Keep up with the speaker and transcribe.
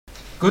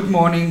Good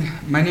morning.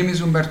 My name is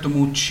Umberto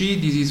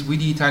Mucci. This is We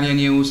the Italian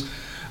News,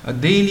 a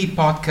daily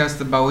podcast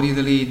about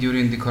Italy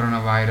during the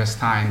coronavirus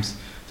times.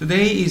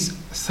 Today is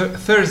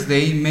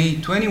Thursday,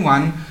 May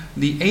 21,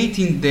 the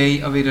 18th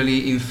day of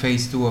Italy in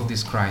phase 2 of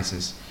this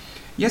crisis.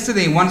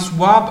 Yesterday, one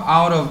swab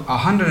out of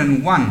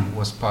 101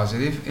 was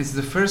positive. It's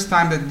the first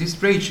time that this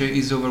ratio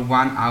is over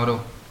 1 out of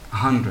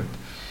 100.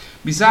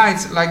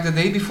 Besides, like the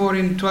day before,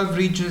 in 12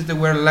 regions there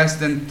were less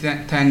than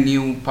 10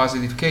 new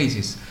positive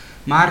cases.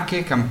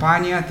 Marche,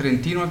 Campania,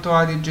 Trentino Alto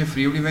Adige,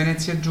 Friuli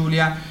Venezia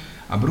Giulia,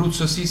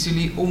 Abruzzo,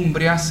 Sicily,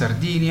 Umbria,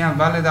 Sardinia,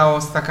 Valle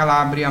d'Aosta,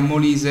 Calabria,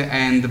 Molise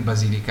and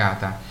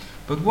Basilicata.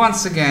 But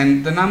once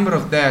again, the number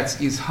of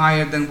deaths is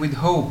higher than we'd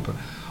hope.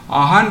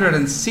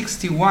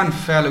 161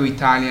 fellow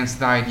Italians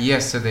died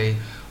yesterday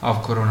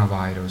of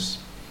coronavirus.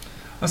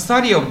 A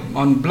study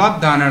on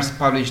blood donors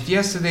published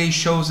yesterday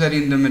shows that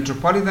in the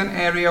metropolitan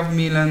area of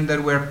Milan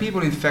there were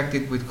people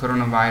infected with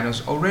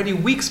coronavirus already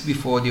weeks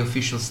before the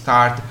official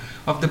start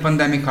of the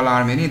pandemic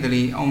alarm in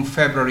Italy on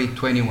February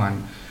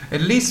 21. At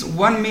least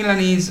one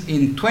Milanese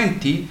in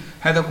 20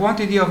 had a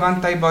quantity of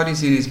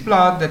antibodies in his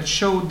blood that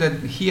showed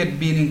that he had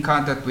been in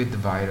contact with the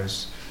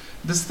virus.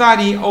 The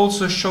study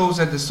also shows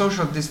that the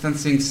social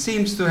distancing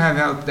seems to have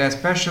helped,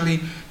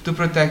 especially to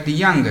protect the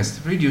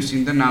youngest,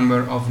 reducing the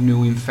number of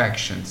new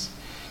infections.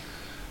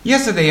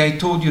 Yesterday I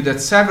told you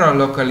that several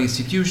local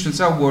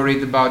institutions are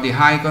worried about the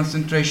high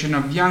concentration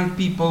of young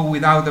people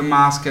without a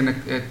mask and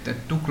at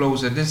too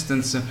close a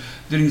distance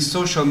during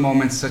social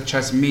moments such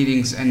as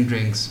meetings and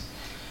drinks.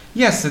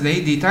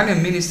 Yesterday, the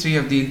Italian Ministry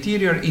of the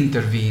Interior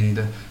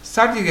intervened.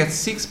 Starting at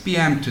 6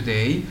 p.m.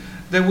 today,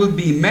 there will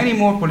be many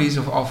more police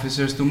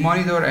officers to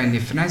monitor and,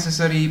 if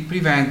necessary,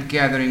 prevent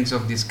gatherings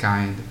of this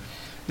kind.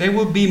 There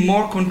will be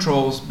more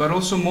controls, but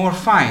also more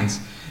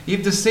fines.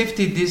 If the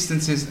safety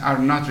distances are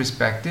not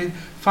respected,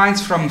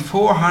 fines from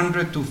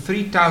 400 to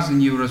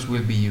 3,000 euros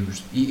will be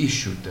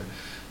issued.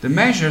 The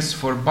measures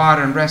for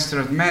bar and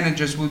restaurant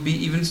managers will be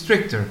even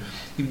stricter.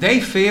 If they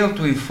fail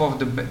to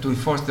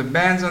enforce the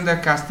bans on their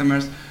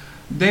customers,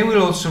 they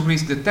will also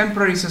risk the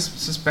temporary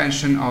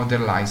suspension of their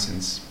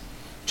license.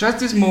 Just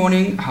this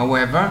morning,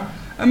 however,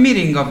 a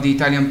meeting of the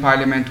Italian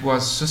Parliament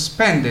was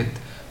suspended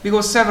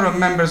because several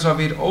members of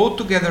it all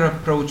together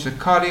approached a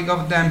colleague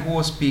of them who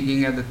was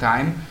speaking at the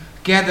time,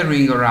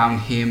 gathering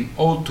around him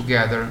all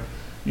together,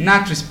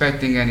 not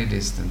respecting any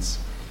distance.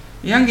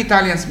 Young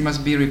Italians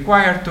must be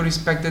required to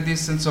respect the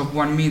distance of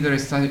 1 meter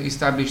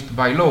established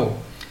by law,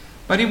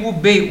 but it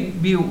would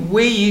be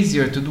way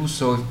easier to do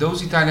so if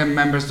those Italian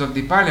members of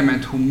the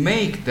parliament who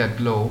make that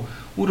law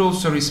would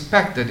also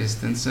respect the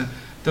distance,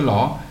 the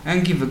law,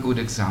 and give a good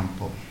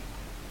example.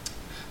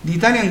 The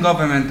Italian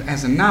government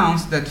has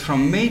announced that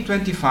from May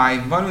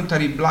 25,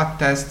 voluntary blood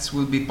tests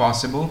will be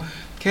possible,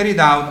 carried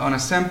out on a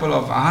sample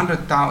of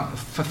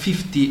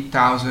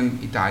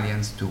 150,000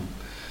 Italians too.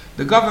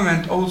 The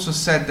government also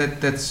said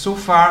that so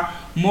far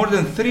more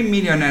than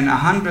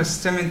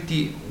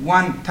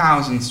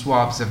 3,171,000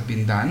 swabs have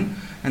been done,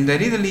 and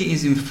that Italy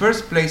is in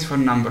first place for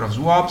number of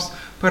swabs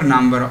per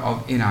number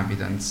of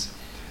inhabitants.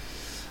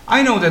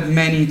 I know that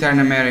many Italian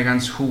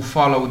Americans who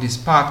follow this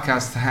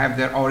podcast have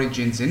their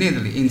origins in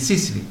Italy, in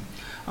Sicily.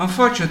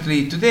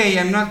 Unfortunately, today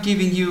I'm not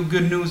giving you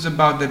good news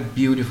about that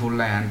beautiful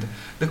land.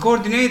 The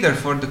coordinator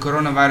for the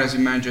coronavirus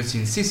emergency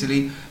in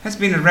Sicily has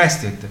been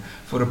arrested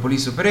for a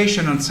police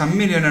operation on some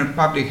millionaire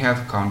public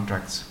health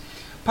contracts.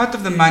 Part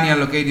of the money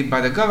allocated by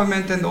the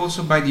government and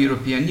also by the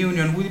European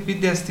Union will be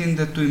destined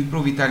to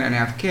improve Italian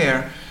health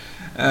care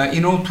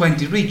in all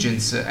 20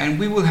 regions, and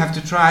we will have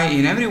to try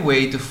in every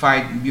way to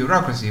fight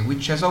bureaucracy,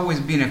 which has always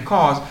been a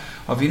cause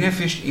of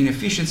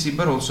inefficiency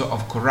but also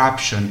of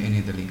corruption in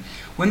Italy.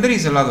 When there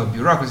is a lot of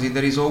bureaucracy,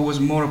 there is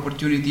always more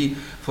opportunity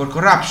for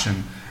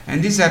corruption,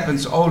 and this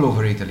happens all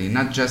over Italy,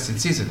 not just in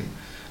Sicily.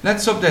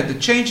 Let's hope that the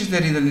changes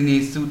that Italy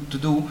needs to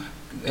do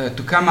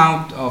to come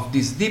out of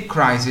this deep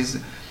crisis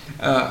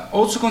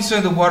also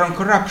concern the war on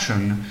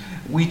corruption,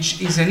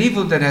 which is an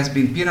evil that has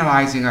been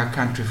penalizing our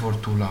country for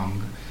too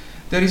long.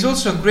 There is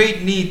also a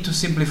great need to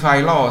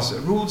simplify laws,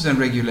 rules and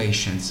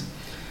regulations.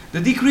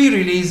 The decree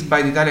released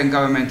by the Italian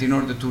government in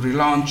order to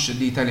relaunch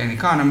the Italian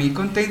economy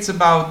contains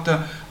about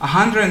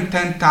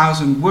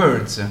 110,000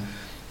 words,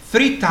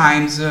 3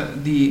 times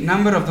the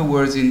number of the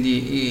words in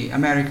the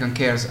American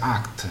CARES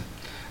Act.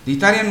 The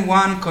Italian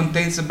one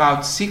contains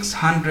about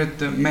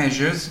 600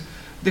 measures,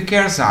 the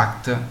CARES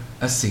Act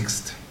a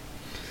sixth.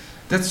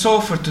 That's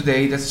all for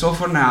today, that's all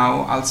for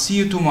now. I'll see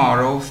you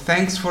tomorrow.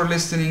 Thanks for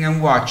listening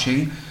and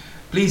watching.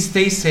 Please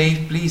stay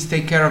safe, please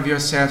take care of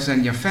yourselves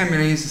and your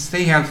families,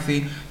 stay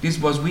healthy. This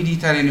was We the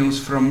Italian News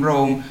from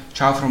Rome.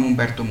 Ciao from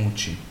Umberto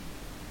Mucci.